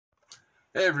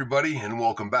Hey everybody, and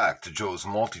welcome back to Joe's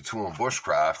Multi-Tool and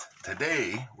Bushcraft.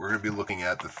 Today we're going to be looking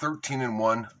at the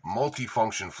 13-in-1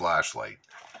 multi-function flashlight.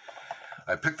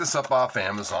 I picked this up off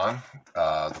Amazon.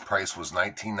 The price was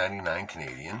 $19.99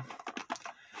 Canadian,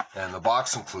 and the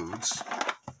box includes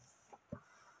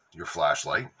your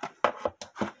flashlight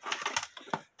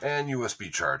and USB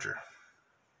charger.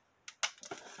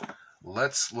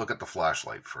 Let's look at the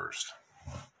flashlight first.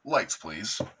 Lights,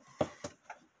 please.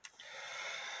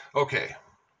 Okay,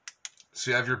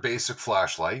 so you have your basic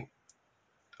flashlight.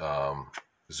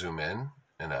 Zoom in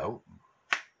and out.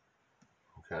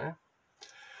 Okay.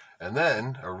 And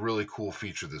then a really cool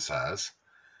feature this has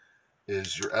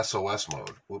is your SOS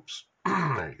mode. Whoops.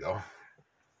 There you go.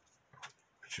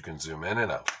 But you can zoom in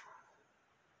and out.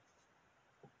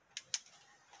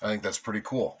 I think that's pretty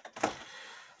cool.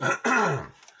 It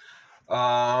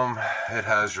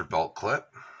has your belt clip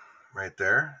right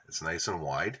there. It's nice and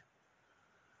wide,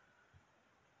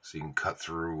 so you can cut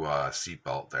through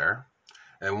seatbelt there.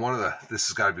 And this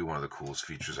has got to be one of the coolest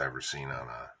features I've ever seen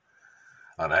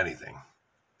on anything.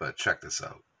 But check this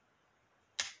out.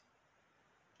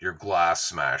 Your glass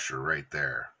smasher right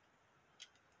there.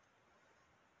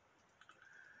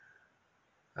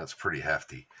 That's pretty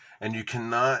hefty. And you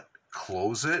cannot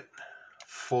close it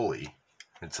fully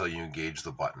until you engage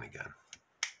the button again.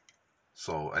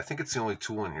 So I think it's the only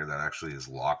tool in here that actually is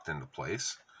locked into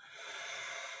place.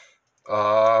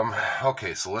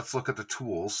 Okay, so let's look at the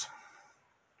tools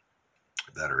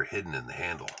that are hidden in the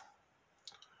handle.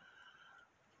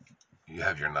 You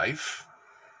have your knife,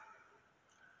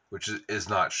 which is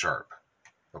not sharp.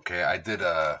 Okay, I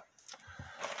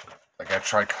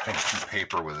tried cutting through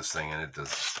paper with this thing, and it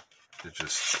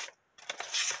just,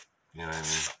 you know what I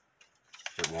mean?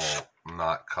 It will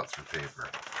not cut through paper.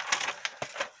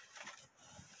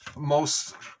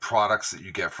 Most products that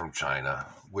you get from China,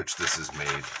 which this is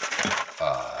made,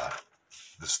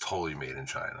 this is totally made in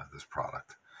China, this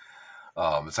product.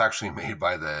 It's actually made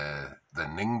by the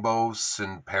Ningbo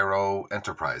Sinpero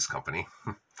Enterprise Company.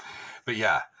 But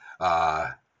yeah,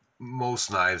 most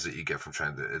knives that you get from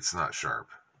China, it's not sharp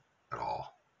at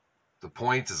all. The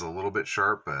point is a little bit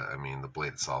sharp, but I mean the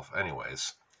blade itself.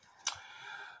 Anyways,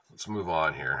 let's move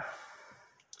on here.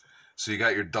 So you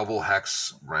got your double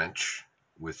hex wrench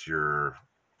with your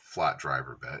flat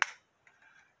driver bit.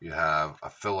 You have a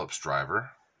Phillips driver.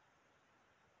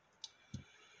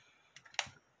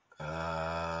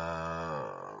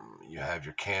 You have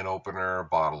your can opener,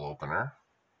 bottle opener.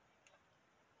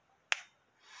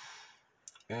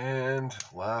 And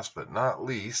last but not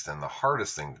least, and the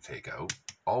hardest thing to take out,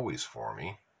 always for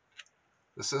me,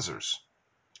 the scissors.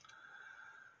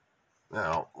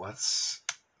 Now, let's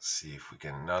see if we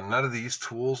can... Now, none of these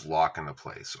tools lock into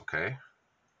place, okay?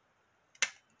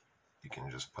 You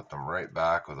can just put them right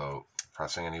back without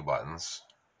pressing any buttons.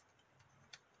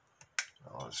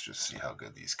 Now, let's just see how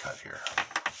good these cut here.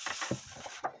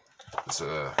 It's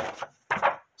a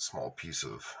small piece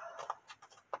of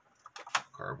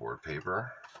cardboard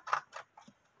paper.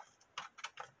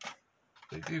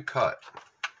 They do cut.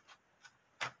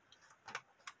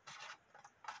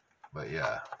 But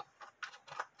yeah,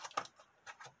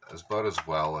 as about as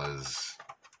well as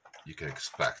you can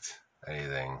expect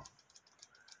anything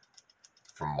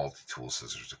from multi-tool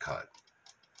scissors to cut.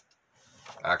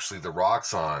 Actually, the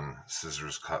Roxxon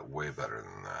scissors cut way better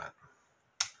than that.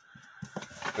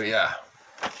 But yeah,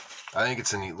 I think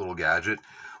it's a neat little gadget.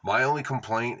 My only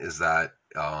complaint is that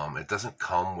it doesn't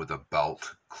come with a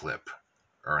belt clip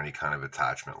or any kind of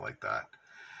attachment like that.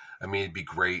 I mean, it'd be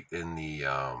great in the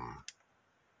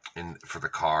for the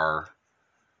car,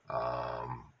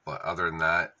 but other than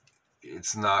that,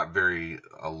 it's not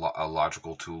a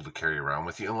logical tool to carry around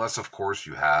with you, unless of course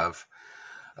you have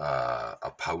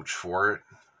a pouch for it,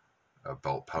 a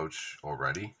belt pouch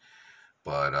already.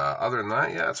 But other than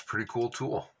that, yeah, it's a pretty cool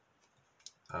tool.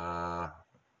 I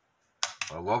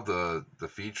love the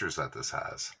features that this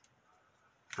has.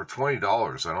 For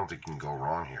 $20, I don't think you can go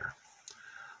wrong here.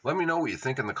 Let me know what you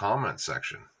think in the comments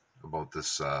section about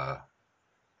this 13-in-1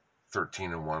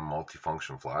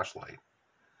 multifunction flashlight.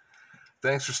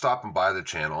 Thanks for stopping by the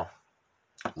channel.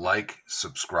 Like,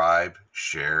 subscribe,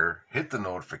 share, hit the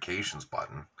notifications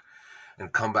button,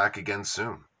 and come back again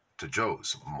soon to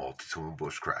Joe's Multi-Tool and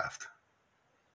Bushcraft.